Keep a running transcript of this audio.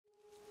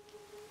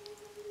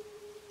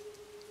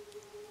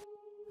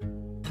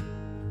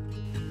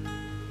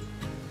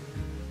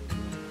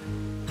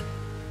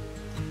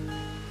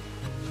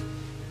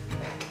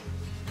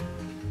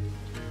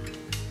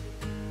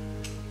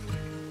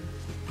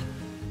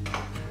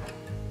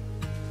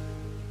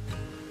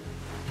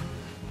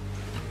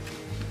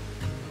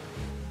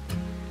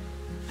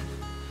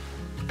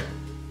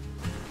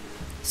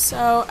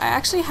So I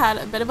actually had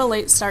a bit of a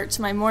late start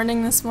to my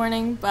morning this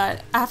morning,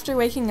 but after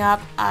waking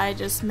up I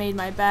just made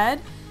my bed,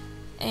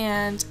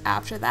 and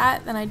after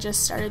that then I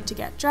just started to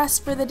get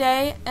dressed for the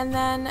day, and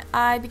then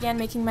I began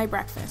making my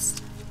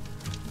breakfast.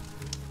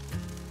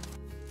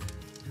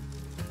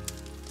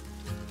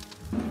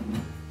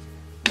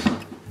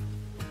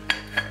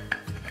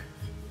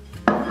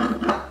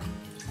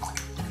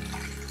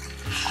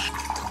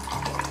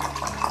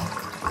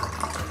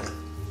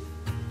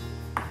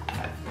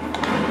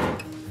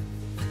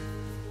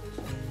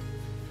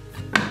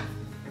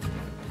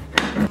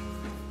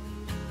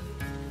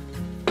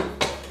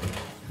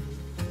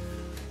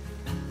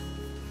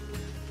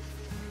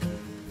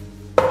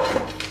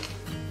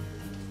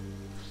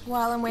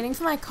 While I'm waiting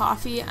for my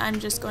coffee, I'm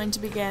just going to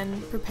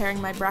begin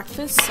preparing my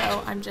breakfast,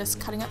 so I'm just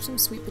cutting up some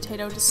sweet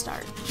potato to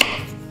start.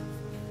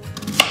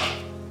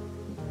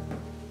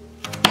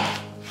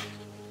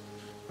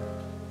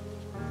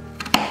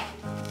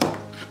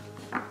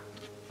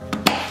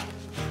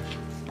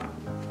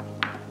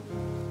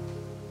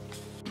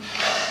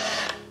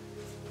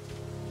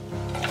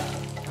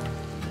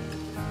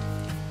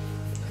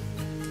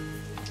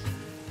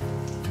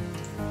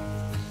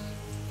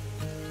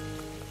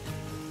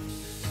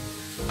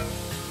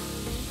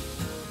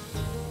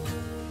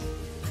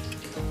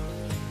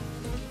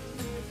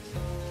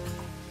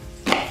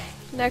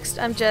 Next,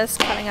 I'm just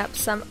cutting up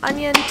some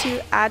onion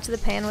to add to the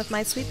pan with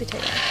my sweet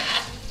potato.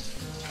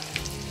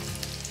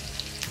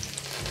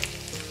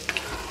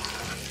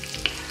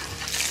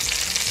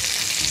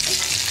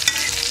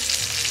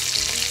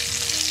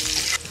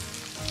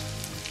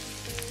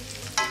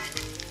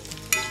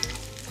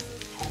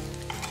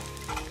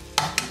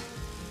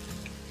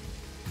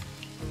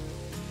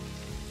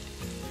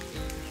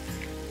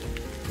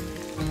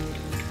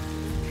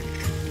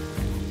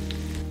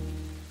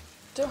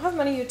 Don't have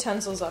many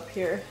utensils up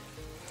here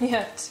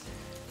yet,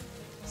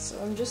 so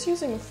I'm just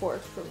using a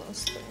fork for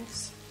most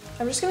things.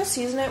 I'm just going to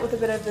season it with a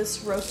bit of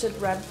this roasted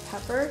red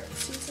pepper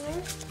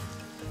seasoning.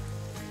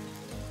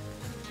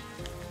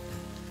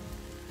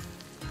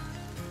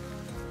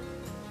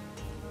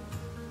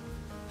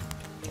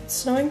 It's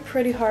snowing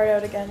pretty hard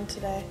out again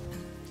today.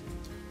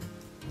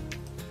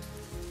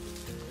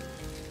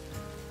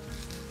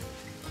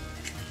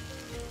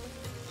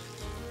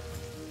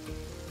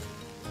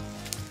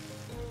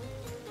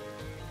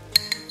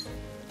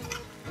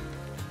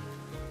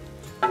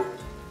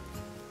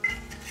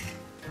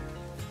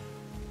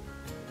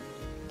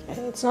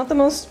 It's not the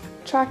most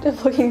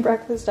attractive looking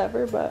breakfast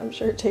ever, but I'm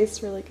sure it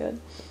tastes really good.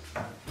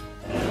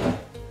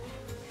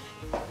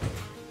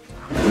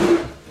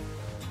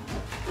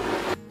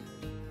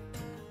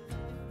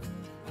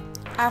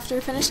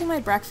 After finishing my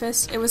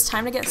breakfast, it was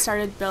time to get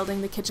started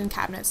building the kitchen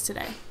cabinets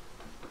today.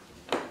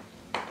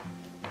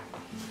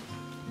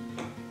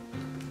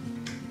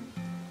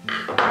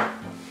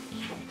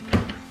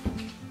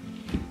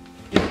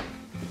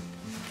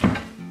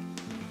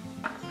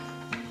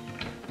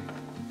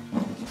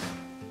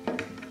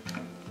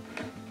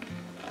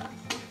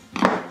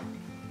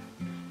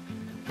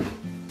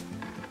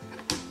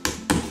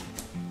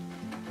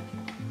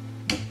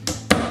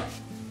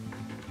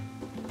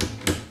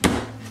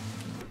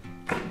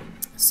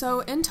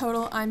 So in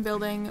total, I'm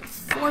building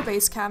 4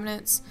 base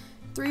cabinets.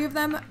 3 of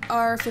them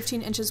are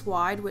 15 inches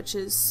wide, which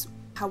is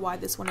how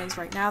wide this one is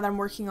right now that I'm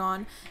working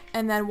on.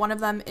 And then one of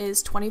them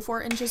is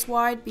 24 inches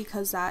wide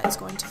because that is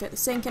going to fit the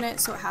sink in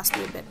it, so it has to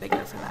be a bit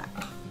bigger for that.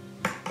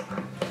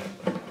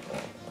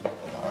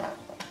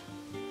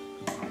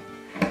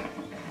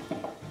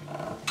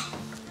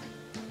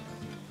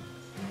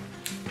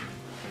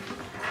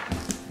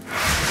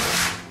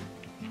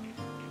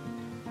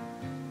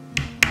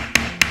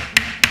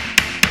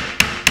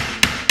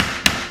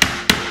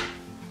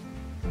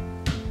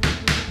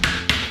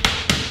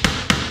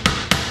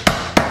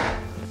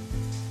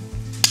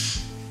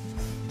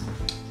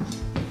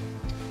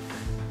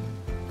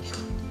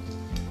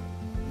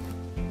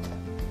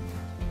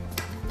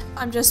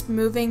 I'm just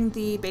moving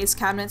the base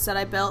cabinets that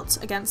I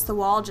built against the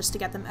wall just to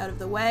get them out of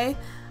the way.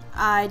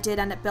 I did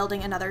end up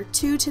building another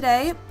 2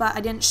 today, but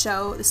I didn't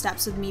show the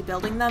steps of me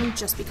building them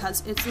just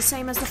because it's the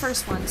same as the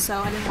first one, so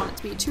I didn't want it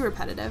to be too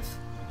repetitive.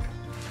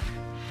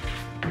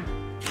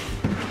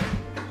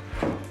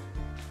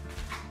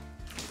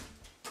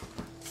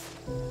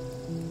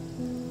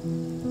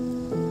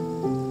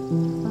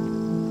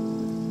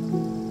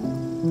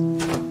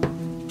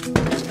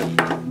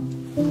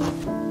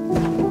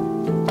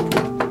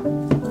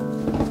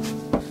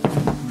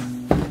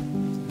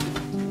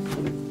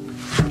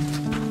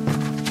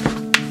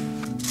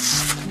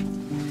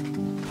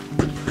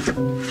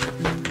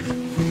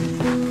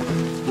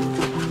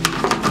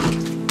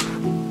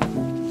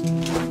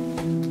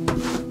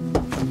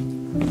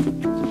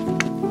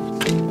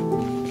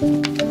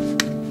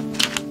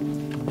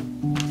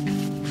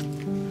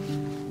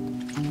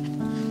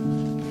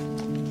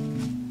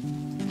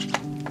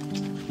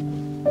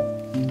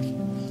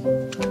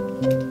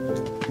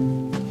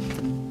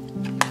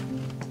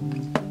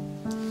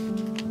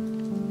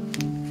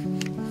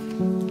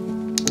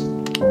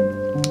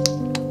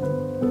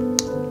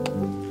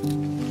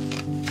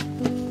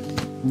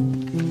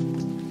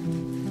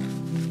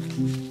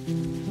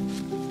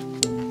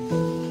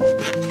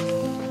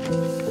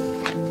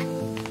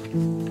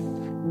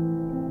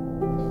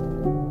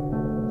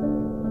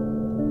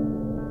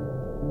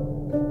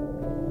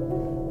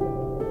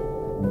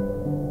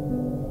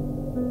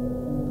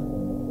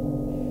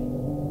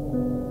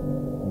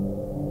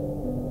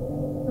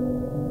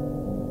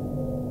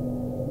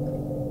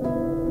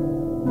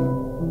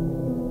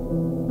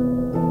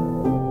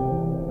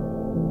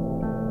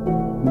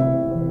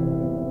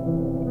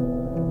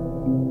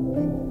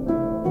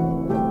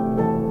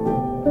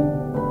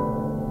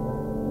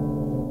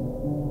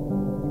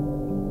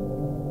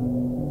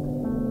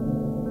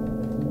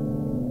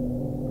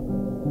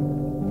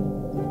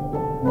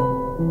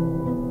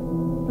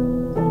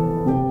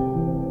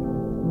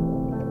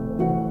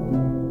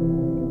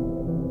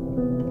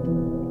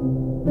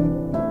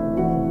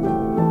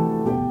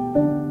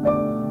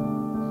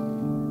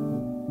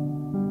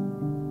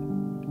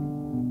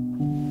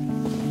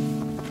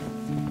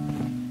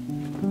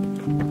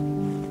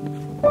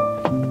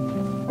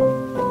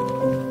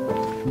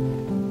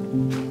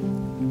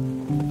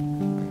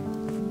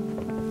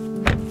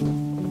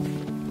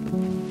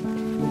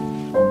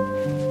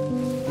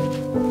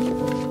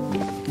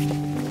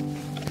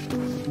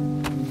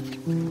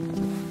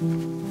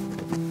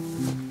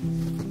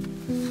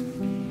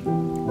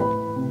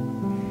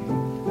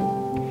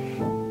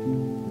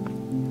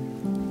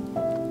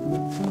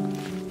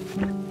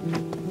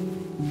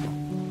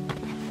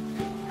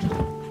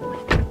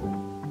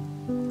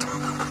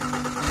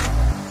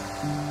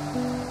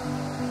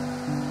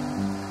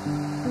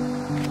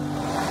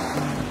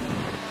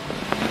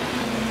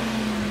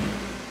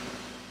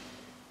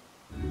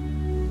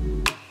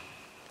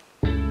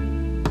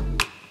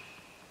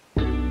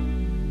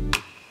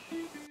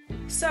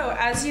 So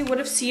as you would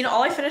have seen,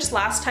 all I finished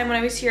last time when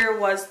I was here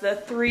was the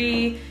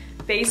 3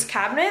 base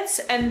cabinets,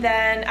 and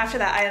then after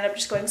that I ended up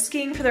just going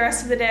skiing for the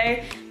rest of the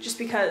day just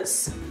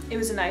because it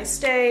was a nice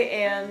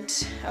day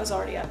and I was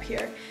already up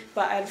here,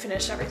 but I had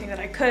finished everything that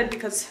I could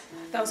because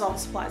that was all the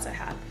supplies I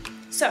had.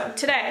 So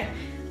today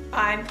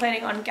I'm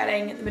planning on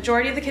getting the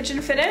majority of the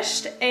kitchen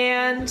finished,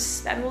 and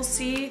then we'll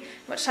see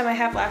how much time I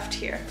have left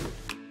here.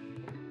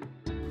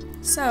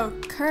 So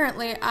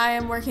currently I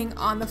am working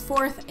on the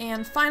 4th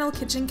and final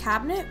kitchen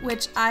cabinet,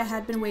 which I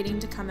had been waiting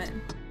to come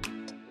in.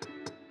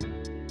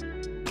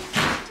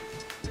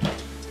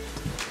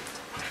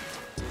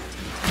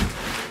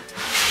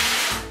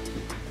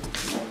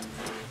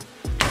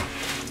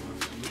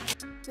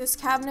 This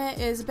cabinet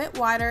is a bit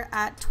wider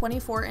at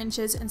 24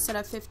 inches instead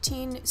of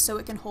 15, so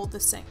it can hold the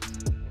sink.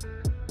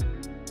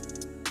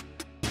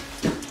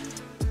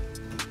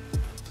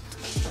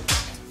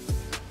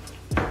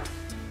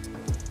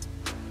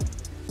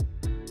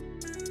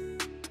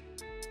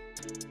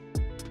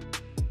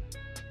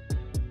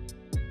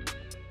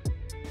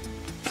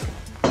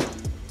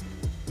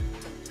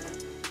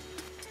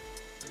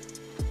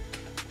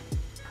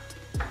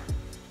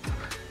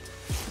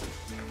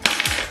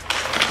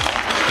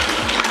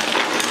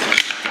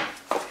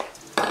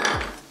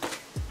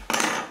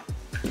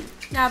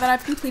 Now that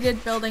I've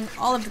completed building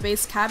all of the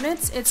base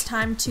cabinets, it's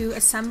time to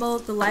assemble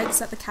the legs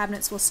that the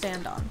cabinets will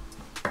stand on.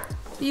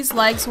 These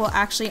legs will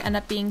actually end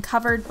up being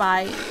covered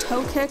by a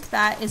toe kick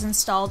that is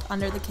installed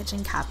under the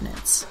kitchen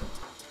cabinets.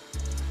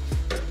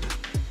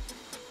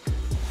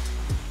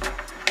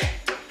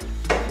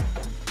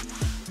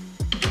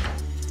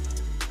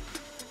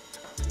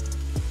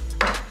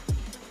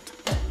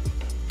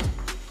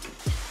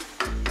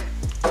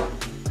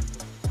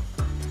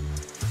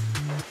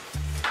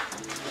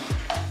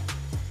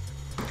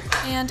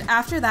 And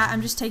after that,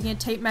 I'm just taking a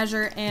tape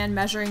measure and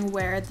measuring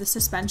where the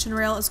suspension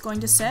rail is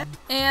going to sit.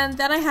 And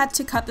then I had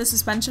to cut the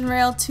suspension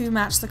rail to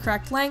match the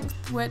correct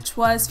length, which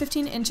was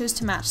 15 inches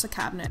to match the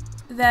cabinet.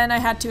 Then I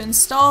had to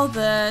install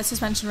the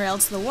suspension rail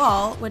to the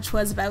wall, which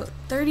was about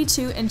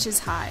 32 inches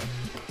high.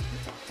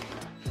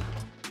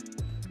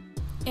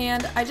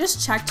 And I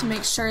just checked to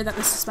make sure that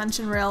the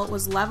suspension rail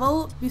was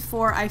level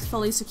before I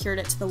fully secured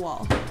it to the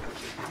wall.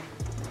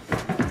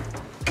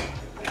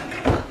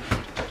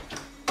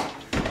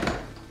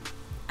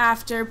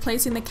 After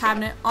placing the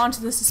cabinet onto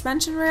the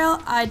suspension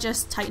rail, I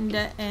just tightened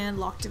it and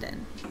locked it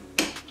in.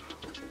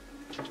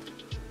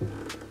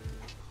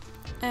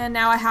 And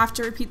now I have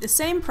to repeat the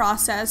same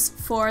process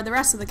for the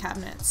rest of the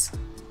cabinets.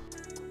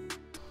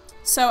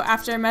 So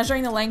after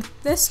measuring the length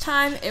this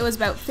time, it was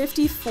about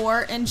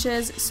 54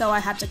 inches, so I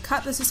had to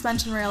cut the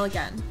suspension rail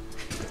again.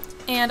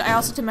 And I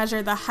also had to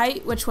measure the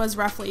height, which was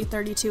roughly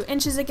 32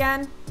 inches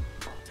again.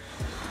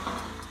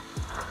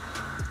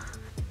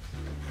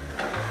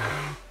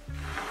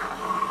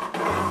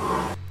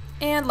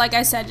 And like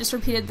I said, just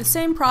repeated the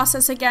same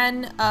process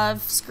again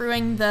of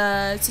screwing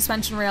the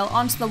suspension rail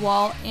onto the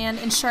wall and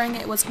ensuring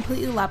it was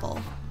completely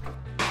level.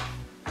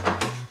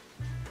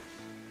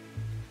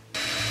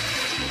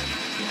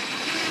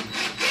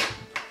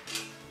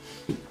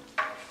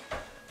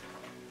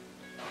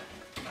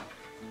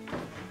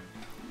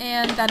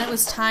 And then it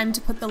was time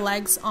to put the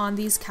legs on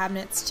these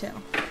cabinets too.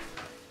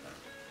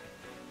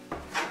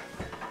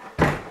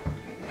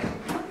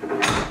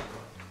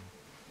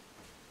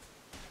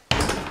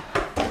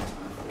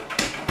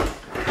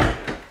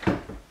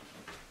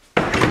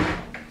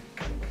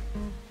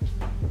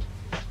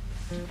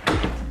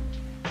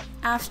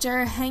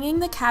 After hanging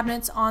the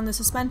cabinets on the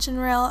suspension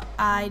rail,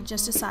 I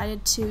just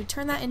decided to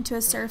turn that into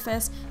a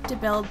surface to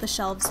build the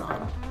shelves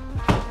on.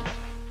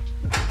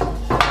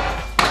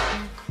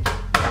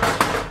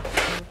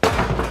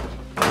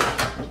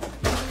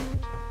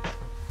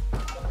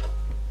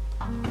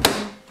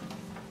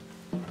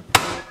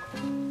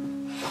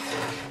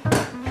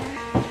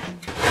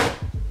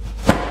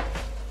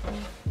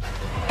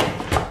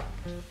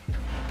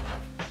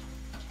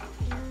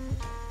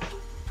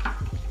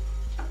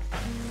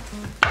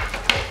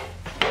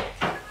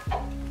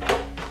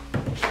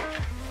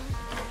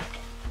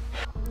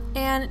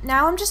 And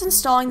now I'm just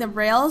installing the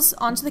rails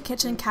onto the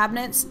kitchen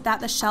cabinets that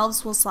the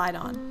shelves will slide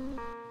on.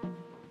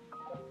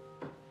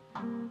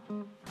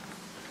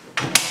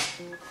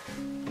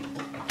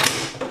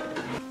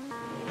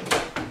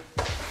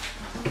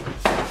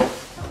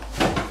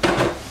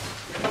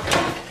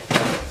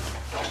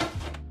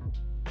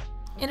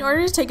 In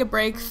order to take a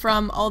break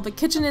from all the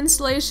kitchen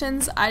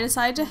installations, I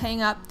decided to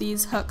hang up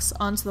these hooks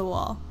onto the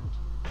wall.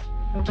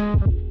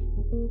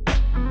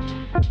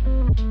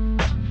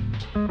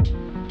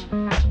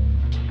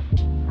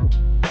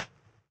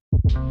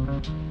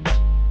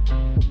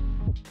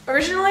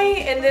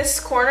 Originally, in this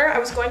corner, I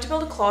was going to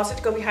build a closet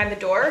to go behind the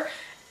door,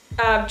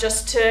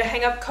 just to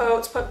hang up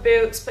coats, put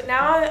boots, but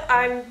now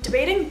I'm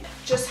debating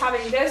just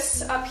having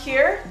this up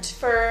here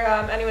for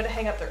anyone to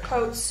hang up their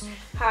coats,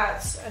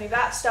 hats, any of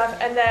that stuff,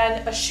 and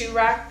then a shoe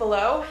rack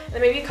below, and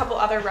then maybe a couple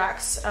other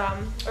racks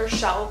or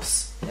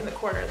shelves in the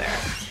corner there.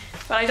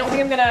 But I don't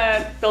think I'm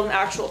gonna build an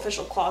actual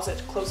official closet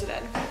to close it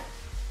in.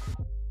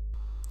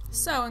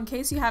 So, in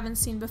case you haven't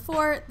seen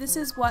before, this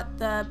is what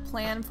the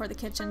plan for the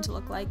kitchen to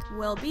look like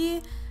will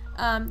be.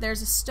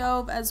 There's a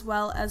stove as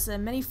well as a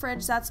mini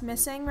fridge that's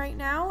missing right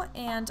now,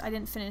 and I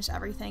didn't finish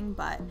everything,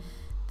 but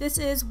this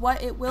is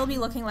what it will be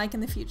looking like in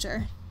the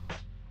future.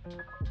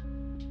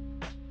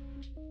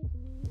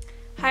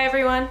 Hi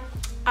everyone,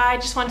 I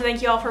just want to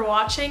thank you all for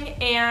watching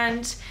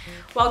and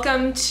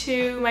welcome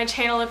to my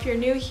channel if you're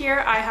new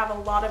here. I have a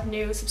lot of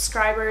new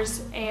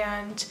subscribers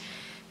and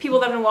people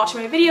that have been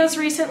watching my videos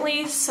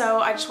recently,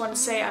 so I just want to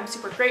say I'm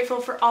super grateful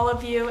for all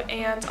of you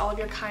and all of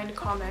your kind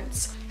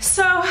comments.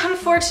 So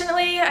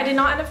unfortunately, I did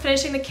not end up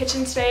finishing the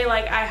kitchen today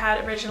like I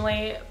had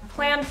originally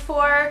planned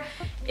for.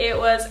 It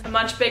was a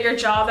much bigger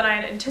job than I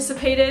had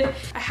anticipated.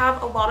 I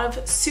have a lot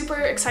of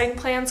super exciting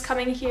plans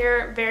coming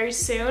here very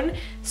soon,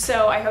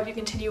 so I hope you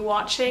continue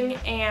watching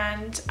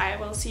and I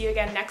will see you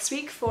again next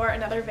week for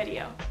another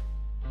video.